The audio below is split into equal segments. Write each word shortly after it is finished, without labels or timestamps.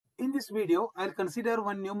In this video, I'll consider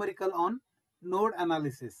one numerical on node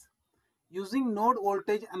analysis. Using node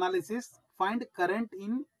voltage analysis, find current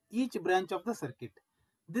in each branch of the circuit.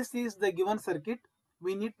 This is the given circuit.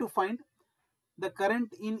 We need to find the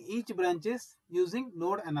current in each branches using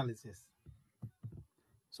node analysis.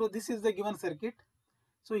 So this is the given circuit.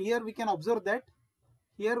 So here we can observe that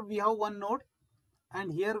here we have one node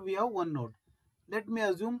and here we have one node. Let me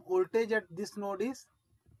assume voltage at this node is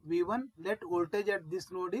V1. Let voltage at this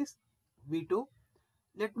node is V2.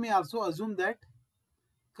 Let me also assume that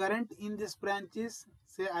current in this branch is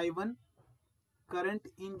say I1. Current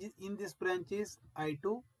in this branch is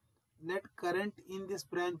I2. Let current in this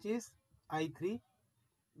branch is I3.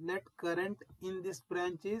 Let current in this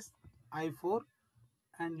branch is I4.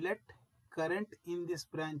 And let current in this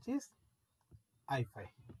branch is I5.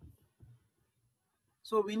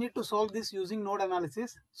 So we need to solve this using node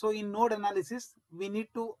analysis. So in node analysis, we need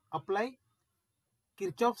to apply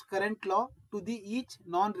Kirchhoff's current law to the each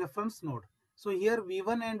non-reference node. So here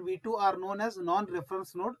V1 and V2 are known as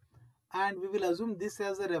non-reference node, and we will assume this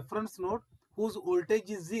as a reference node whose voltage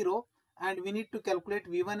is 0, and we need to calculate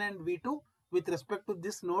V1 and V2 with respect to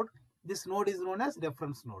this node. This node is known as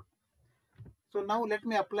reference node. So now let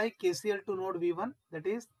me apply KCL to node V1, that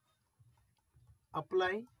is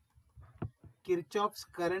apply Kirchhoff's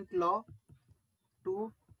current law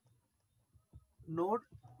to node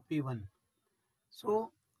V1.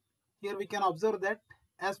 So here we can observe that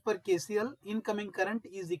as per KCL, incoming current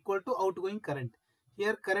is equal to outgoing current.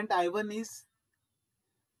 Here current I1 is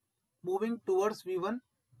moving towards V1,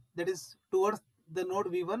 that is towards the node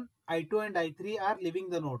V1. I2 and I3 are leaving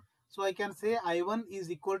the node. So I can say I1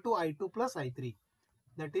 is equal to I2 plus I3.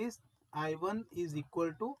 That is I1 is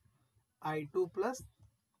equal to I2 plus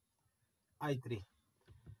I3.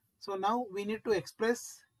 So now we need to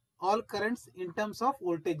express all currents in terms of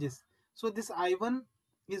voltages. So this I1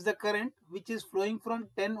 is the current which is flowing from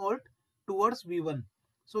 10 volt towards V1.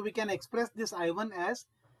 So we can express this I1 as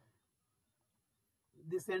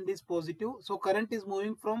this end is positive. So current is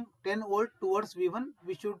moving from 10 volt towards V1.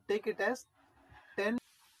 We should take it as 10.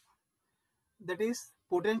 That is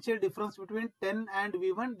potential difference between 10 and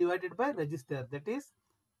V1 divided by resistor. That is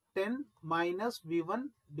 10 minus V1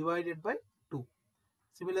 divided by 2.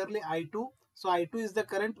 Similarly I2. So I2 is the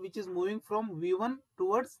current which is moving from V1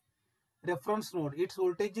 towards reference node. Its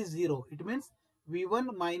voltage is 0. It means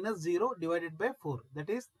V1 minus 0 divided by 4.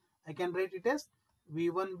 That is, I can write it as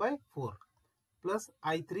V1 by 4 plus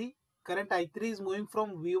I3. Current I3 is moving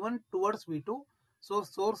from V1 towards V2. So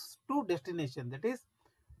source to destination. That is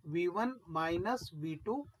V1 minus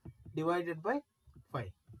V2 divided by 5.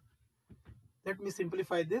 Let me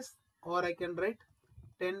simplify this, or I can write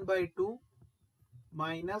 10 by 2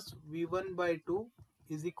 minus V1 by 2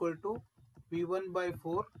 is equal to V1 by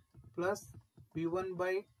 4 plus V1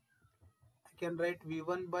 by, I can write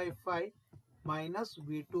V1 by 5 minus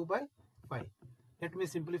V2 by 5. Let me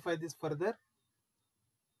simplify this further,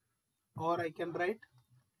 or I can write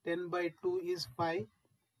 10 by 2 is 5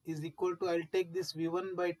 is equal to, I'll take this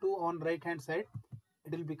V1 by 2 on right hand side.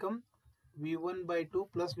 It will become V1 by 2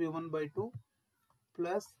 plus V1 by 2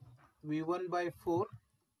 plus V1 by 4.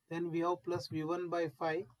 Then we have plus V1 by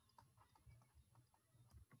 5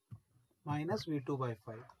 minus V2 by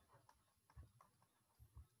 5.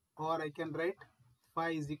 Or I can write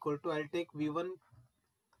 5 is equal to, I'll take V1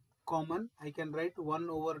 common. I can write 1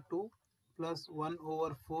 over 2 plus 1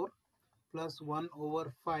 over 4 plus 1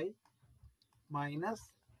 over 5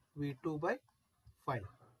 minus V2 by 5.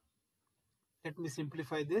 Let me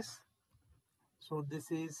simplify this. So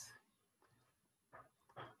this is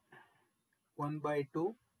 1 by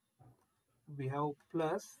 2. We have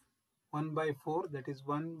plus 1 by 4, that is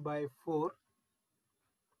 1 by 4,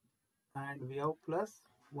 and we have plus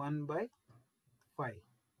 1 by 5.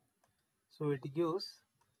 So it gives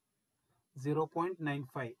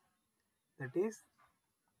 0.95. That is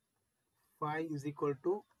 5 is equal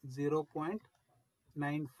to 0.95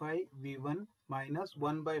 V1 minus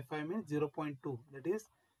 1 by 5 means 0.2. That is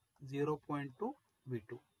 0.2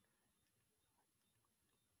 V2.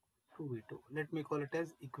 Let me call it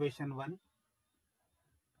as equation 1.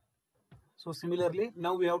 So similarly,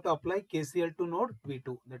 now we have to apply KCL to node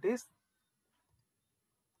V2. That is,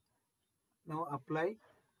 now apply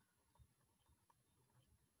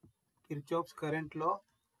Kirchhoff's current law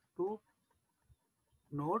to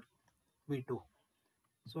node V2.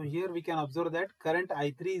 So here we can observe that current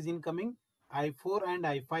I3 is incoming, I4 and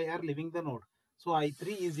I5 are leaving the node. So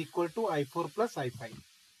I3 is equal to I4 plus I5.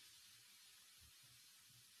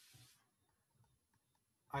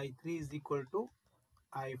 I3 is equal to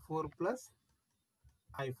I4 plus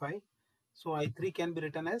I5. So I3 can be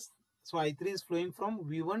written as So I3 is flowing from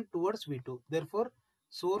V1 towards V2. Therefore,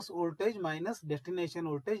 source voltage minus destination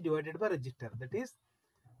voltage divided by resistor, that is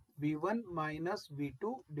V1 minus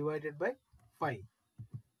V2 divided by 5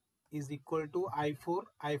 is equal to I4.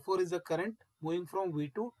 I4 is the current moving from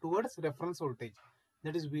V2 towards reference voltage,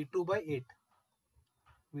 that is V2 by 8.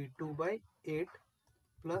 V2 by 8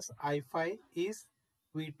 plus I5 is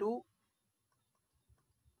V2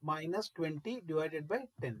 minus 20 divided by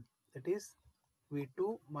 10, that is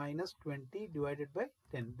V2 minus 20 divided by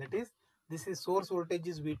 10, that is this is source voltage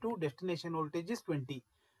is V2, destination voltage is 20.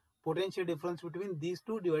 Potential difference between these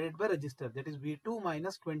two divided by resistor, that is V2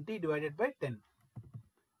 minus 20 divided by 10.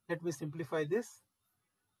 Let me simplify this,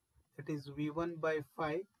 that is V1 by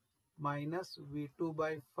 5 minus V2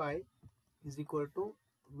 by 5 is equal to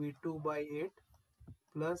V2 by 8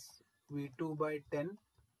 plus V2 by 10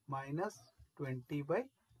 minus 20 by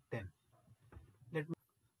 10.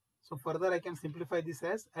 So further I can simplify this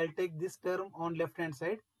as, I'll take this term on left hand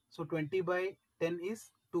side. So 20 by 10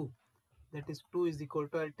 is 2. That is 2 is equal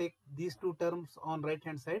to, I'll take these two terms on right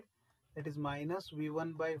hand side. That is minus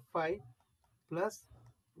V1 by 5 plus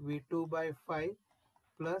V2 by 5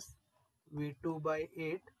 plus V2 by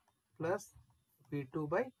 8 plus V2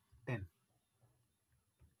 by 10.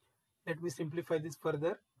 Let me simplify this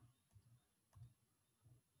further.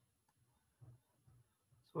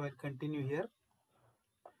 So I'll continue here.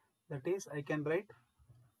 That is, I can write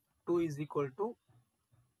 2 is equal to,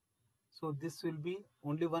 so this will be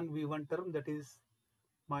only one V1 term, that is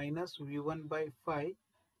minus V1 by 5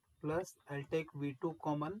 plus, I'll take V2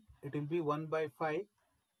 common, it will be 1 by 5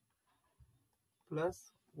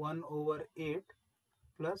 plus 1 over 8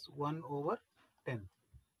 plus 1 over 10.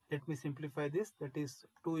 Let me simplify this, that is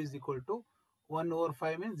 2 is equal to 1 over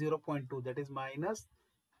 5 means 0.2, that is minus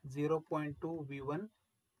 0.2 V1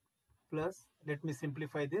 plus, let me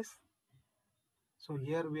simplify this. So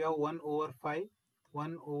here we have 1 over 5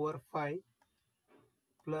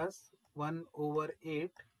 plus 1 over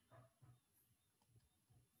 8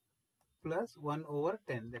 plus 1 over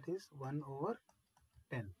 10, that is 1 over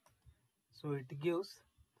 10. So it gives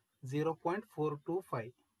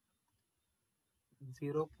 0.425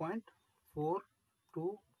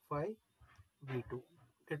 V2.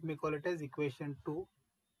 Let me call it as equation 2.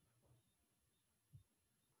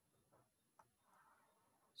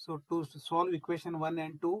 So to solve equation 1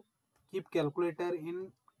 and 2, keep calculator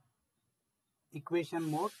in equation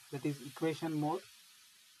mode, that is equation mode.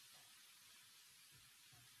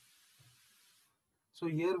 So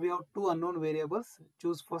here we have two unknown variables,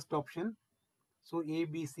 choose first option. So A,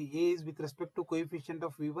 B, C. A is with respect to coefficient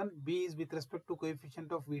of V1, B is with respect to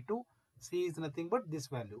coefficient of V2, C is nothing but this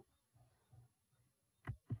value.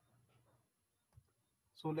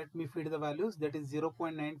 So let me feed the values, that is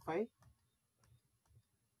 0.95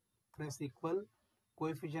 plus equal,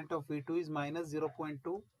 coefficient of V2 is minus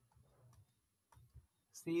 0.2,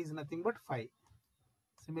 C is nothing but 5.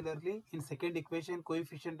 Similarly, in second equation,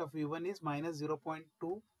 coefficient of V1 is minus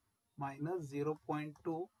 0.2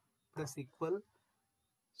 plus equal.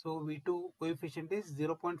 So V2 coefficient is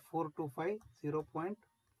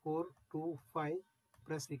 0.425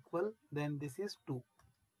 plus equal, then this is 2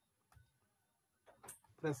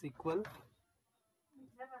 plus equal.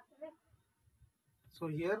 So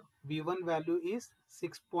here V1 value is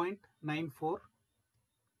 6.94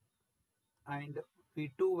 and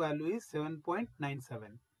V2 value is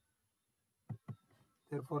 7.97.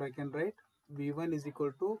 Therefore, I can write V1 is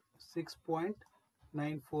equal to 6.94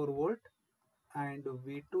 volt and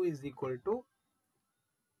V2 is equal to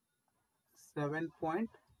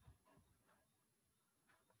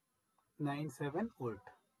 7.97 volt.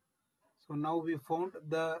 So now we found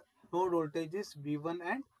the node voltages V1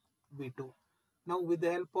 and V2. Now with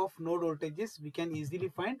the help of node voltages, we can easily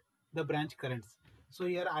find the branch currents. So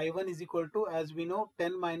here I1 is equal to, as we know,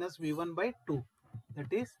 10 minus V1 by 2.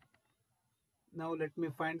 That is, now let me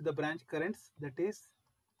find the branch currents. That is,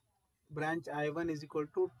 branch I1 is equal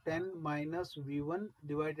to 10 minus V1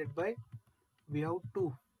 divided by, we have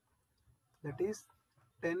 2. That is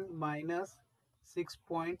 10 minus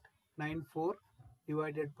 6.94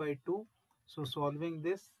 divided by 2. So solving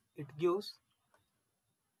this, it gives,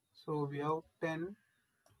 so we have 10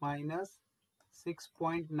 minus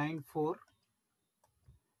 6.94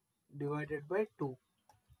 divided by 2.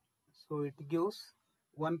 So it gives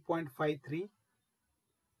 1.53,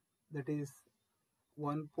 that is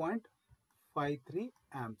 1.53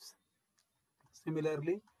 amps.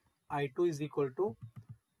 Similarly, I2 is equal to,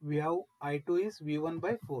 we have I2 is V1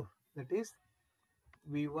 by 4, that is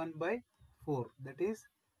V1 by 4, that is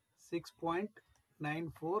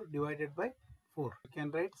 6.94 divided by 4. You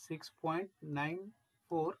can write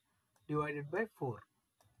 6.94 divided by 4.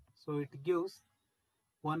 So it gives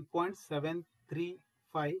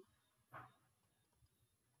 1.735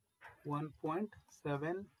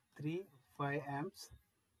 amps.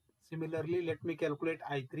 Similarly, let me calculate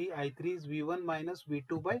I3. I3 is V1 minus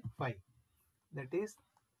V2 by 5. That is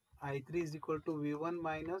I3 is equal to V1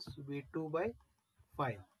 minus V2 by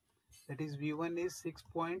 5. That is V1 is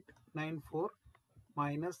 6.94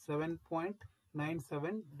 minus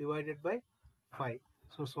 7.97 divided by 5.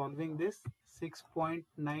 So solving this,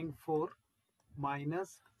 6.94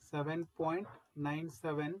 minus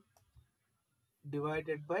 7.97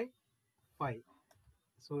 divided by 5.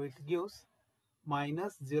 So it gives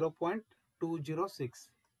minus 0.206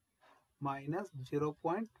 minus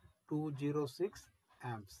 0.206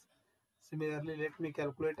 amps. Similarly, let me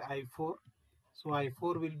calculate I4. So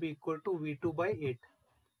I4 will be equal to V2 by 8.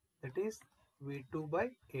 That is V2 by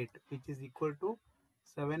 8, which is equal to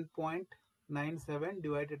 7.97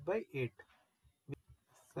 divided by 8.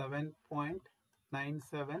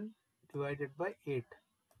 7.97 divided by 8.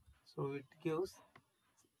 So it gives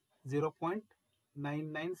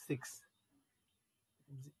 0.996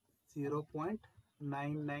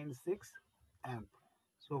 0.996 amp.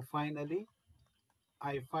 So finally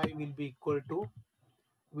I5 will be equal to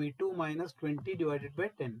V2 minus 20 divided by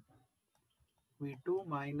 10. V2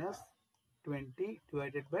 minus 20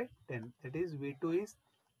 divided by 10. That is V2 is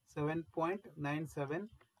 7.97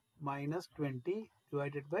 minus 20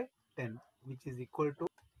 divided by 10, which is equal to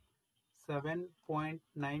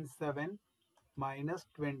 7.97 minus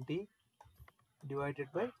 20 divided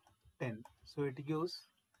by 10. So it gives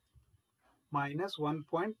minus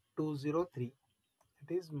 1.203. It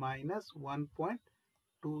is minus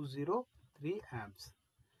 1.203 amps.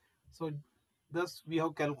 So thus we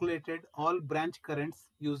have calculated all branch currents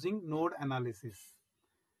using node analysis.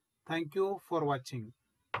 Thank you for watching.